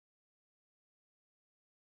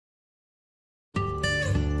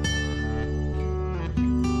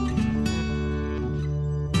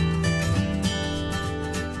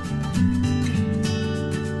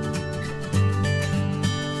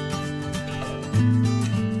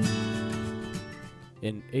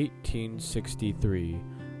In 1863,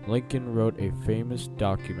 Lincoln wrote a famous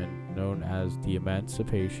document known as the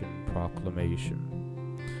Emancipation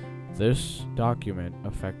Proclamation. This document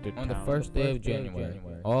affected on the first day of January,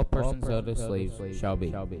 all persons held as slaves shall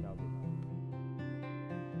be.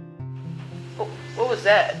 What was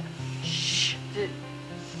that? Shh. Did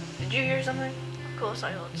you hear something? Of course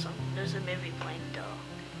I heard something. There's a movie playing, duh.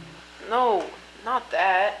 No, not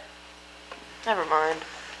that. Never mind.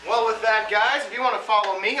 Well, with that, guys, if you want to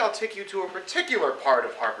follow me, I'll take you to a particular part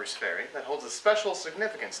of Harpers Ferry that holds a special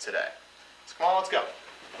significance today. So come on, let's go.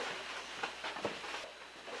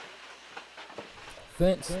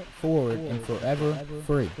 Thence forward and forever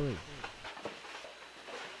free.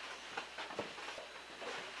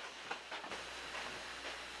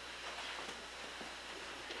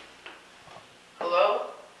 Hello?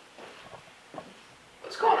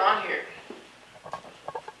 What's going on here?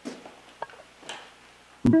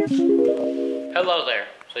 Hello there.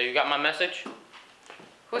 So you got my message?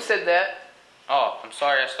 Who said that? Oh, I'm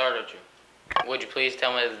sorry I startled you. Would you please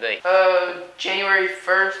tell me the date? January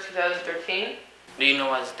 1st, 2013? Do you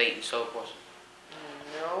know his date and so forth?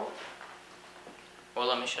 No. Well,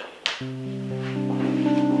 let me show you.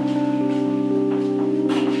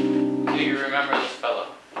 Do you remember this fellow?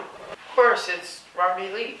 Of course, it's Robert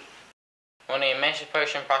E. Lee. When the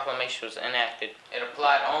Emancipation Proclamation was enacted, it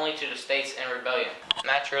applied only to the states in rebellion.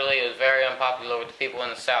 Naturally, it was very unpopular with the people in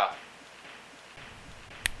the South.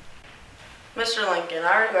 Mr. Lincoln,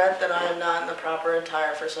 I regret that I am not in the proper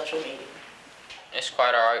attire for such a meeting. It's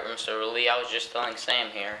quite alright, Mr. Lee. I was just telling Sam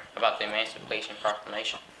here about the Emancipation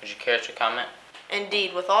Proclamation. Would you care to comment?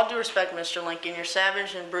 Indeed, with all due respect, Mr. Lincoln, your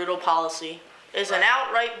savage and brutal policy is an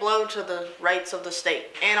outright blow to the rights of the state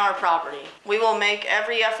and our property. We will make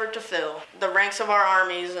every effort to fill the ranks of our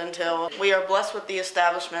armies until we are blessed with the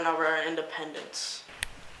establishment of our independence.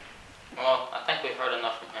 Well, I think we've heard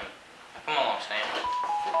enough from him. Now, come along, Sam.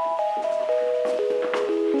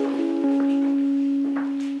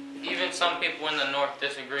 Even some people in the North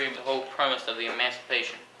disagree with the whole premise of the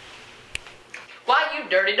Emancipation. Why, you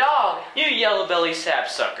dirty dog? You yellow-bellied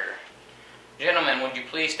sapsucker. Gentlemen, would you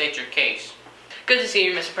please state your case? Good to see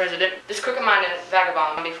you, Mr. President. This crooked-minded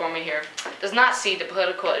vagabond before me here does not see the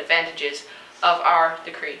political advantages of our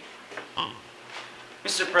decree.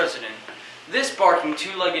 Mr. President, this barking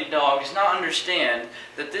two-legged dog does not understand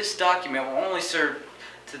that this document will only serve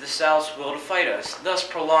to the South's will to fight us, thus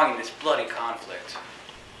prolonging this bloody conflict.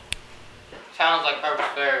 Sounds like Harpers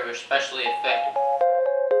Ferry was especially affected.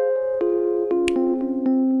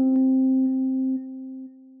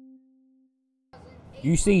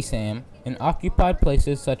 You see, Sam, in occupied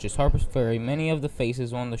places such as Harpers Ferry, many of the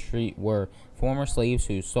faces on the street were former slaves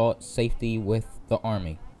who sought safety with the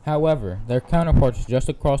army. However, their counterparts just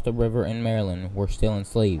across the river in Maryland were still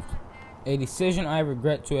enslaved. A decision I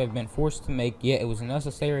regret to have been forced to make, yet it was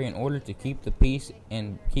necessary in order to keep the peace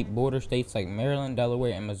and keep border states like Maryland,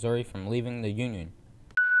 Delaware, and Missouri from leaving the Union.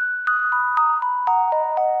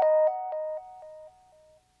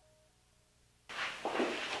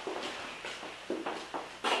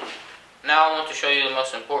 Now I want to show you the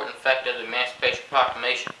most important fact of the Emancipation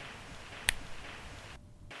Proclamation.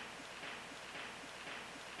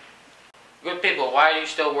 Good people, why are you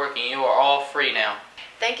still working? You are all free now.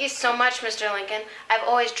 Thank you so much, Mr. Lincoln. I've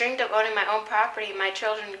always dreamed of owning my own property and my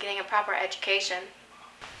children getting a proper education.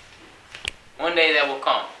 One day that will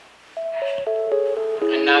come.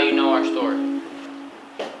 And now you know our story.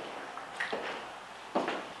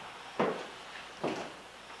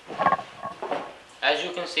 As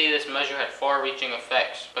you can see, this measure had far-reaching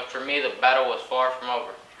effects, but for me the battle was far from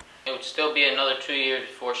over. It would still be another 2 years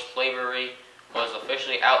before slavery was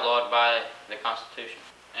officially outlawed by the Constitution,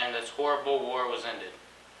 and this horrible war was ended.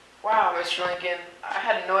 Wow, Mr. Lincoln, I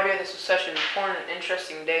had no idea this was such an important and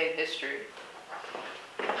interesting day in history.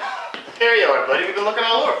 Here you are, buddy. We've been looking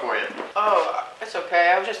all over for you. Oh, it's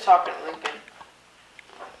okay. I was just talking to Lincoln.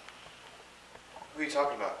 Who are you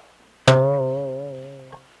talking about?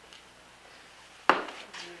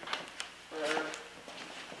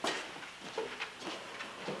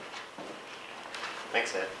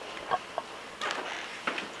 Thanks, Ed.